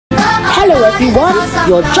Hello everyone,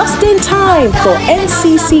 you're just in time for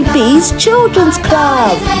NCCB's Children's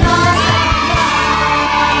Club.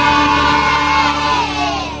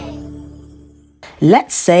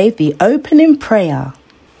 Let's say the opening prayer.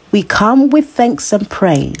 We come with thanks and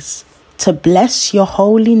praise to bless your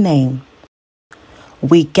holy name.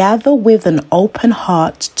 We gather with an open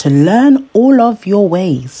heart to learn all of your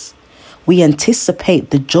ways. We anticipate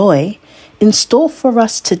the joy in store for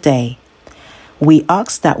us today. We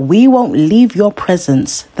ask that we won't leave your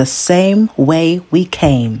presence the same way we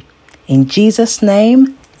came. In Jesus'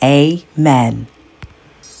 name, amen.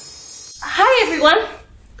 Hi everyone.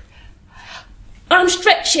 I'm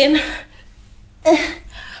stretching.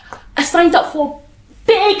 I signed up for a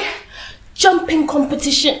big jumping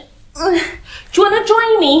competition. Do you want to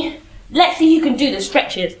join me? Let's see who can do the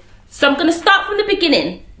stretches. So I'm going to start from the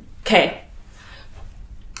beginning. Okay.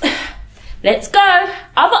 Let's go.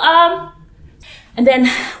 Other arm. And then,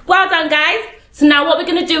 well done guys. So now what we're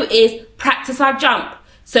going to do is practice our jump.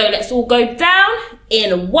 So let's all go down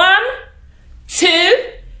in 1, 2,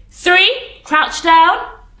 3. Crouch down.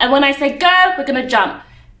 And when I say go, we're going to jump.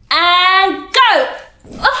 And go.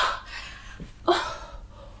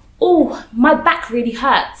 Oh, my back really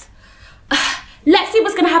hurts. Let's see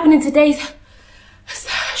what's going to happen in today's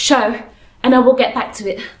show. And then we'll get back to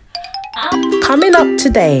it. Coming up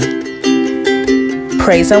today,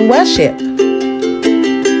 praise and worship,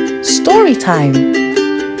 story time,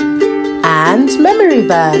 and memory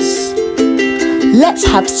verse. Let's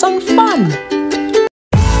have some fun.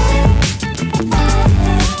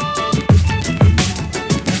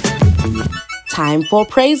 Time for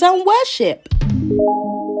praise and worship.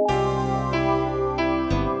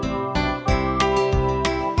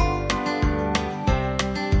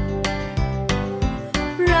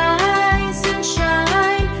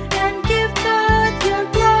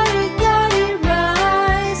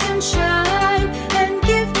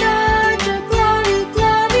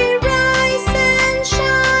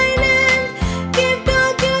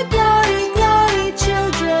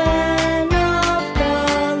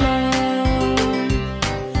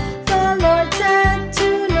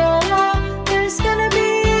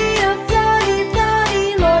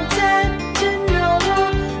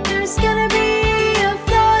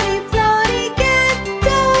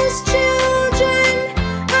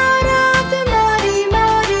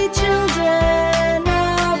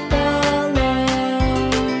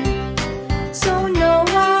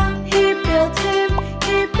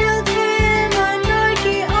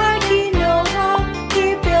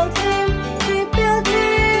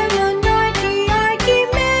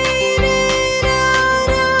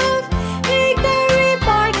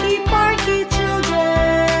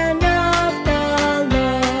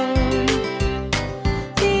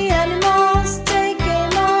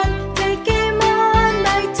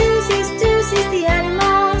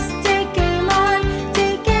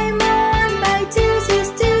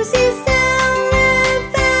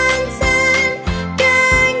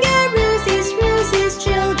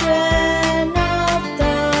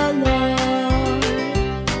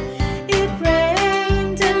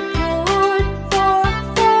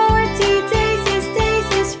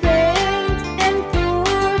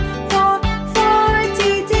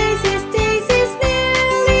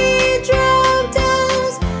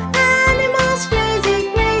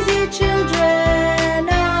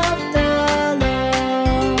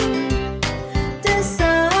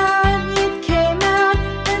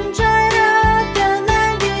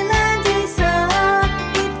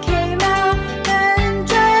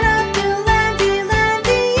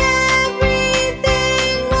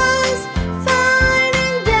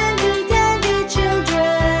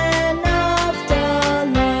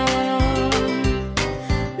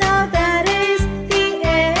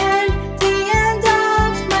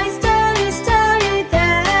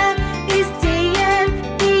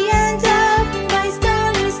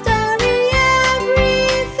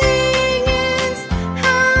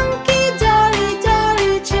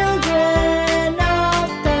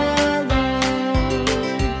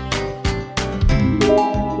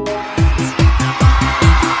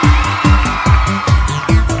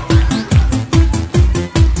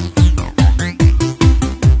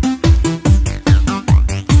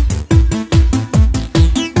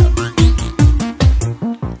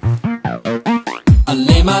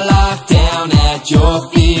 your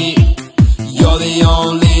feet. You're the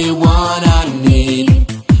only one I need.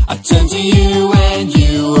 I turn to you and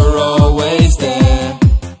you are always there.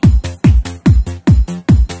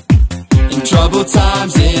 In troubled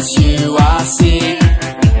times it's you I see.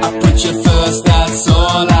 I put you first, that's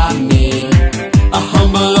all I need. I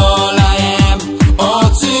humble all I am, all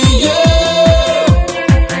to you.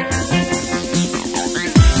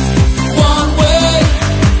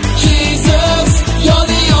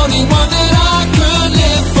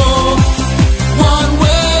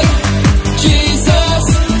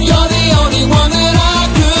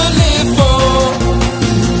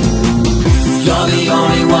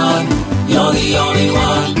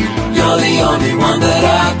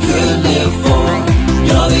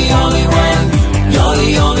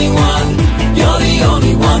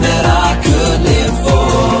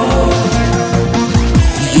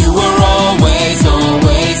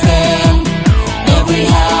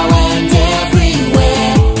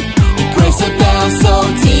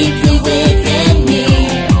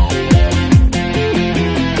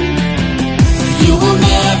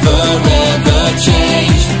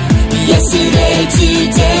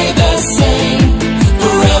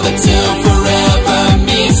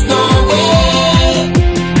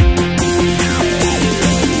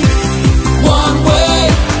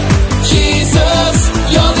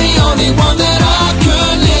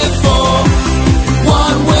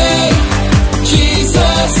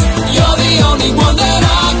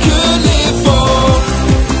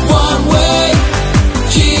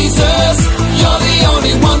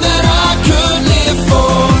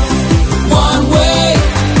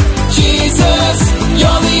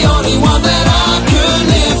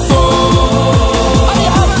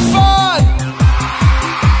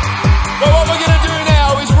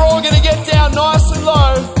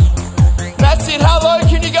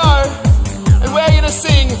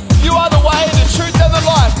 sing, you are the way, the truth and the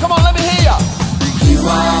life. Come on, let me hear ya. You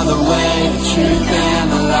are the way, the truth and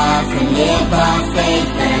the life. We live by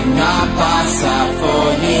faith and not by sight. For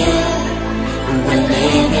you, we're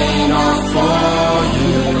living on for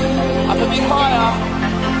you. Up a bit higher.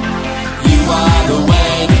 You are the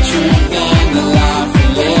way, the truth and the life. We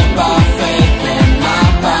live by faith and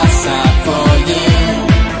not by sight. For you,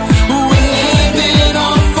 we're living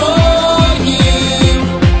on for you.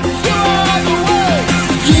 You are the way.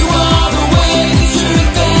 You are the way, the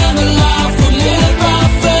truth and the life. We live by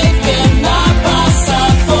faith and not by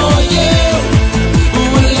sight. For you,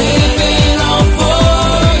 we're living on for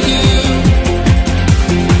you.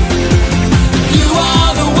 You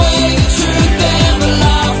are the way, the truth and the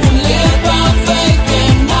life. We live by faith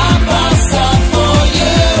and not by sight. For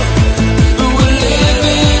you, we're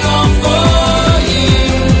living on for you.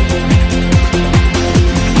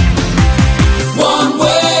 One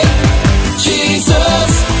way, Jesus,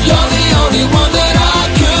 you're the only one that I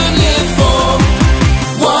could live for.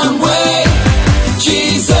 One way,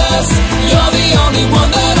 Jesus, you're the only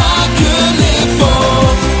one that I could live for.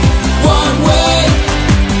 One way,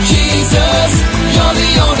 Jesus, you're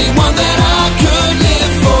the only one that I could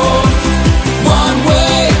live for. One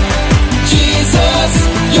way, Jesus,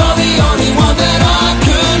 you're the only one that I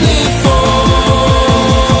could live for.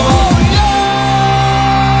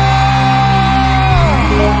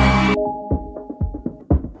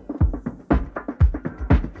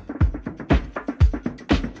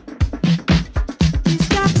 He's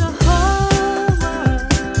got the whole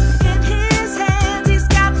world in his hands. He's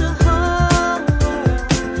got the whole world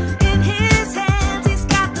in his hands. He's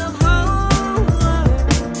got the whole world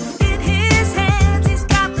in his hands. He's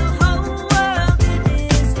got the whole world in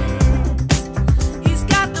his hands. He's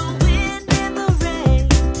got the wind and the rain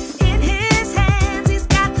in his hands. He's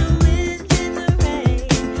got the wind and the rain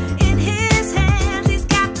in his hands. He's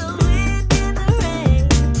got the wind and the rain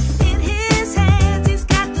in his hands. He's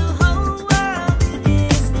got the whole world in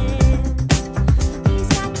his hands. He's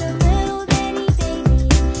got the little bitty baby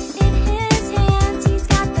in his hands. He's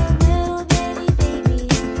got the little bitty baby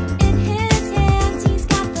in his hands. He's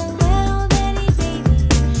got the little bitty baby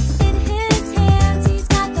in his hands. He's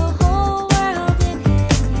got the whole world in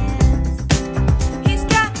his hands. He's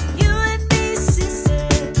got you and me, sister,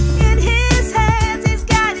 in his hands. He's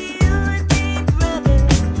got you and me, brother,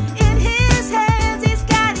 in his hands. He's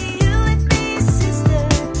got you and me, sister,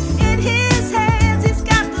 in his hands. He's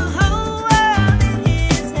got the whole world in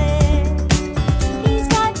his hands. He's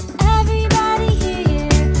got everybody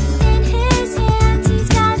here in his hands. He's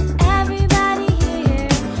got everybody here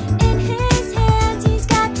in his hands. He's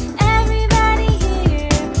got everybody here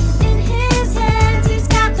in his hands. He's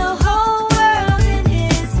got the whole world in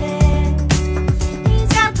his hands. He's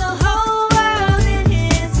got the whole world in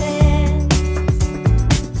his hands.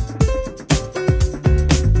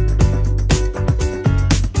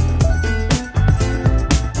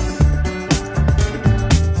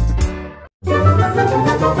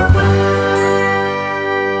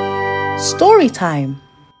 Story time.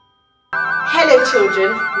 Hello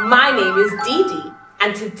children, my name is Dee Dee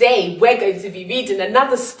and today we're going to be reading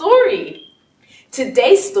another story.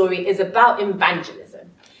 Today's story is about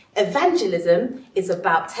evangelism. Evangelism is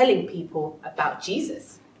about telling people about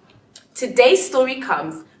Jesus. Today's story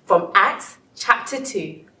comes from Acts chapter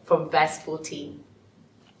 2 from verse 14.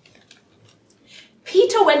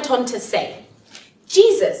 Peter went on to say,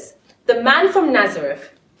 Jesus, the man from Nazareth,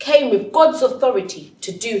 came with God's authority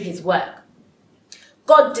to do his work.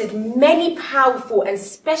 God did many powerful and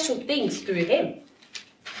special things through him.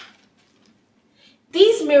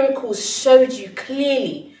 These miracles showed you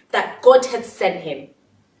clearly that God had sent him.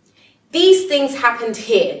 These things happened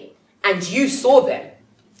here and you saw them.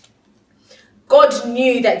 God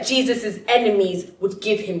knew that Jesus' enemies would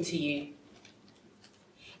give him to you.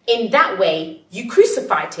 In that way, you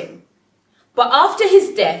crucified him. But after his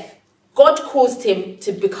death, God caused him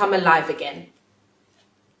to become alive again.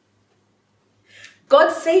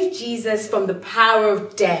 God saved Jesus from the power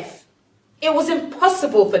of death. It was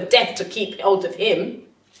impossible for death to keep hold of him.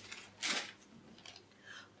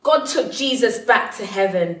 God took Jesus back to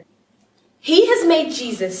heaven. He has made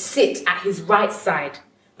Jesus sit at his right side,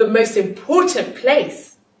 the most important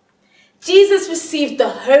place. Jesus received the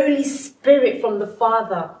Holy Spirit from the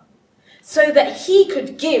Father so that he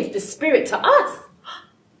could give the Spirit to us.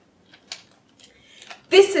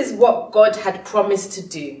 This is what God had promised to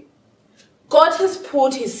do. God has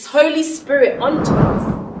poured his Holy Spirit onto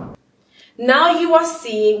us. Now you are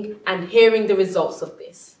seeing and hearing the results of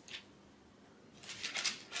this.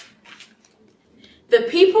 The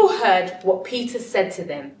people heard what Peter said to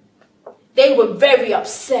them. They were very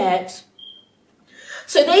upset.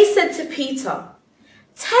 So they said to Peter,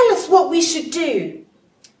 "Tell us what we should do."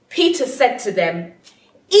 Peter said to them,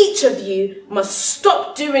 "Each of you must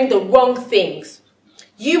stop doing the wrong things.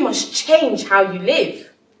 You must change how you live.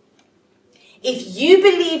 If you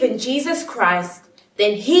believe in Jesus Christ,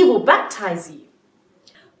 then he will baptize you.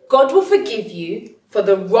 God will forgive you for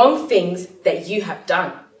the wrong things that you have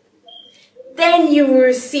done. Then you will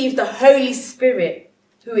receive the Holy Spirit,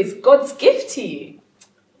 who is God's gift to you."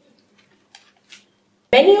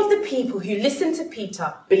 Many of the people who listened to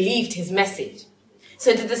Peter believed his message.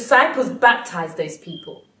 So the disciples baptized those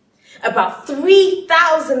people. About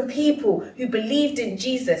 3,000 people who believed in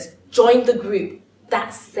Jesus joined the group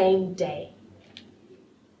that same day.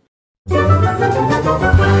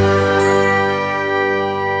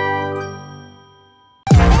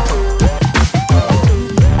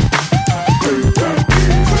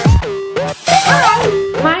 Hi,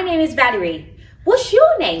 my name is Valerie. What's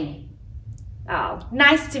your name? Oh,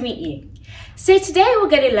 nice to meet you. So today we're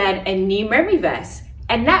going to learn a new memory verse,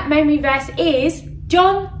 and that memory verse is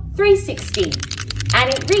John 3:16, and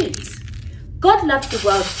it reads, "God loved the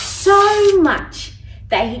world so much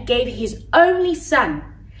that he gave his only son,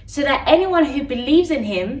 so that anyone who believes in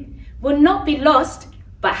him will not be lost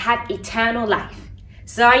but have eternal life."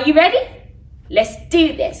 So are you ready? Let's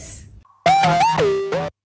do this.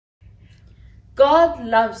 God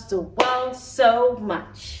loves the world so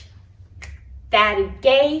much that he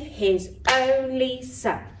gave his only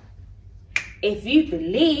son. If you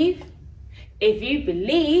believe,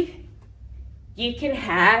 you can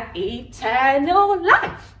have eternal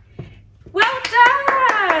life. Well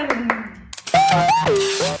done!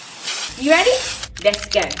 You ready? Let's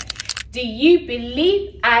go. Do you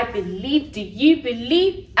believe? I believe. Do you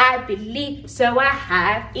believe? I believe. So I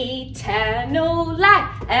have eternal life.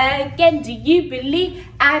 Again, do you believe?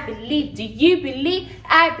 I believe. Do you believe?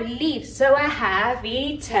 I believe. So I have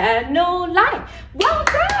eternal life. Well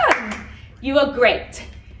done! You are great.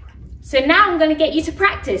 So now I'm going to get you to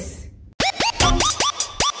practice.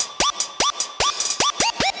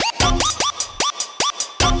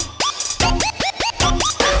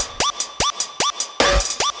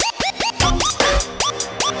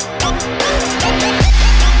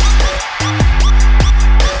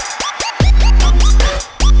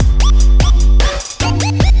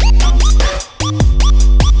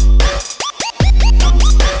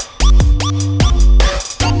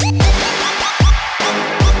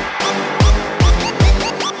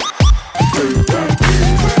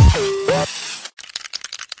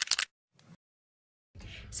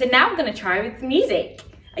 So now I'm going to try with music.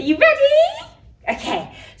 Are you ready? Okay,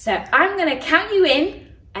 so I'm going to count you in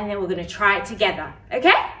and then we're going to try it together,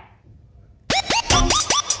 okay?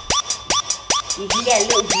 You can get a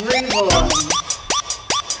little groove on.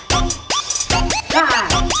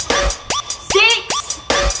 5, 6,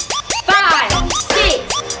 5,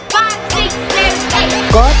 6, 5, 6, 7,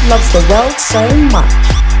 8. God loves the world so much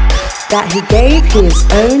that he gave his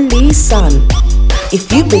only son.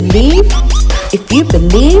 If you believe,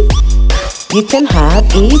 you can have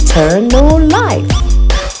eternal life.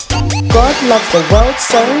 God loves the world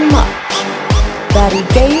so much that he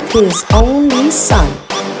gave his only son.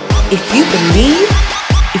 If you believe,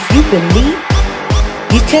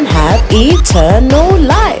 you can have eternal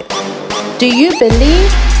life. Do you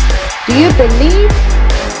believe?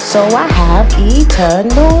 So I have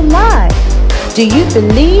eternal life. Do you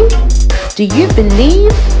believe?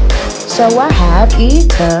 So I have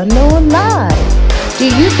eternal life. Do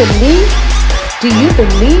you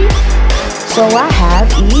believe? So I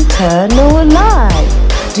have eternal life.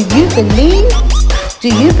 Do you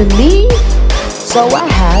believe? So I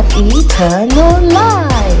have eternal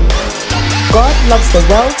life. God loves the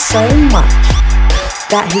world so much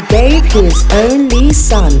that he gave his only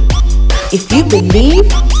son. If you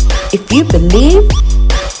believe,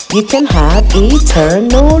 you can have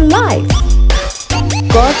eternal life.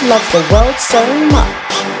 God loves the world so much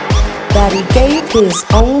that he gave his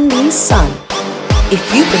only son. If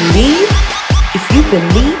you believe,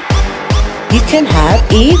 you can have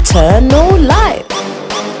eternal life.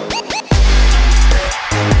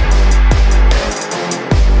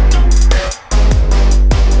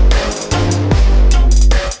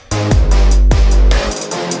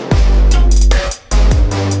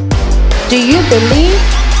 Do you believe?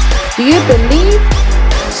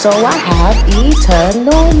 So I have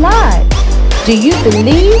eternal life. Do you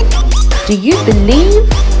believe?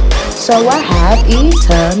 So I have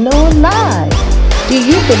eternal life. Do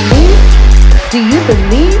you believe?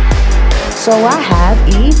 So I have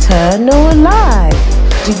eternal life.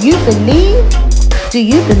 Do you believe?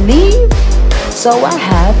 So I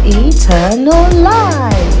have eternal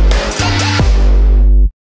life.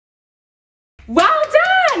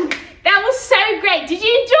 say, did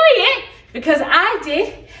you enjoy it? Because I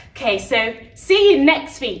did. Okay, so see you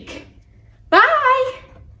next week. Bye.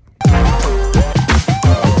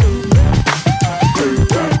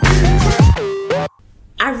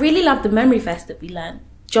 I really love the memory verse that we learned,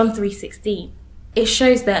 John 3:16. It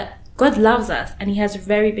shows that God loves us and he has a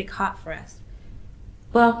very big heart for us.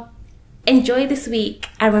 Well, enjoy this week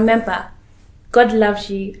and remember, God loves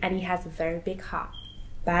you and he has a very big heart.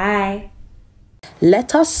 Bye.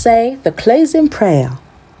 Let us say the closing prayer.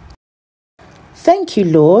 Thank you,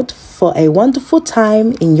 Lord, for a wonderful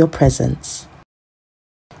time in your presence.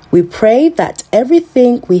 We pray that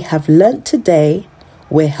everything we have learnt today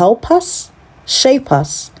will help us, shape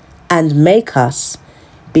us, and make us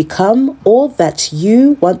become all that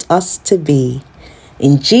you want us to be.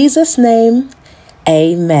 In Jesus' name,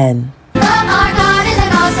 amen. Our God is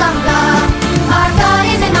an awesome God. Our God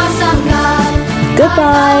is an awesome God.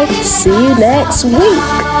 Goodbye. See you next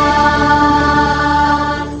week.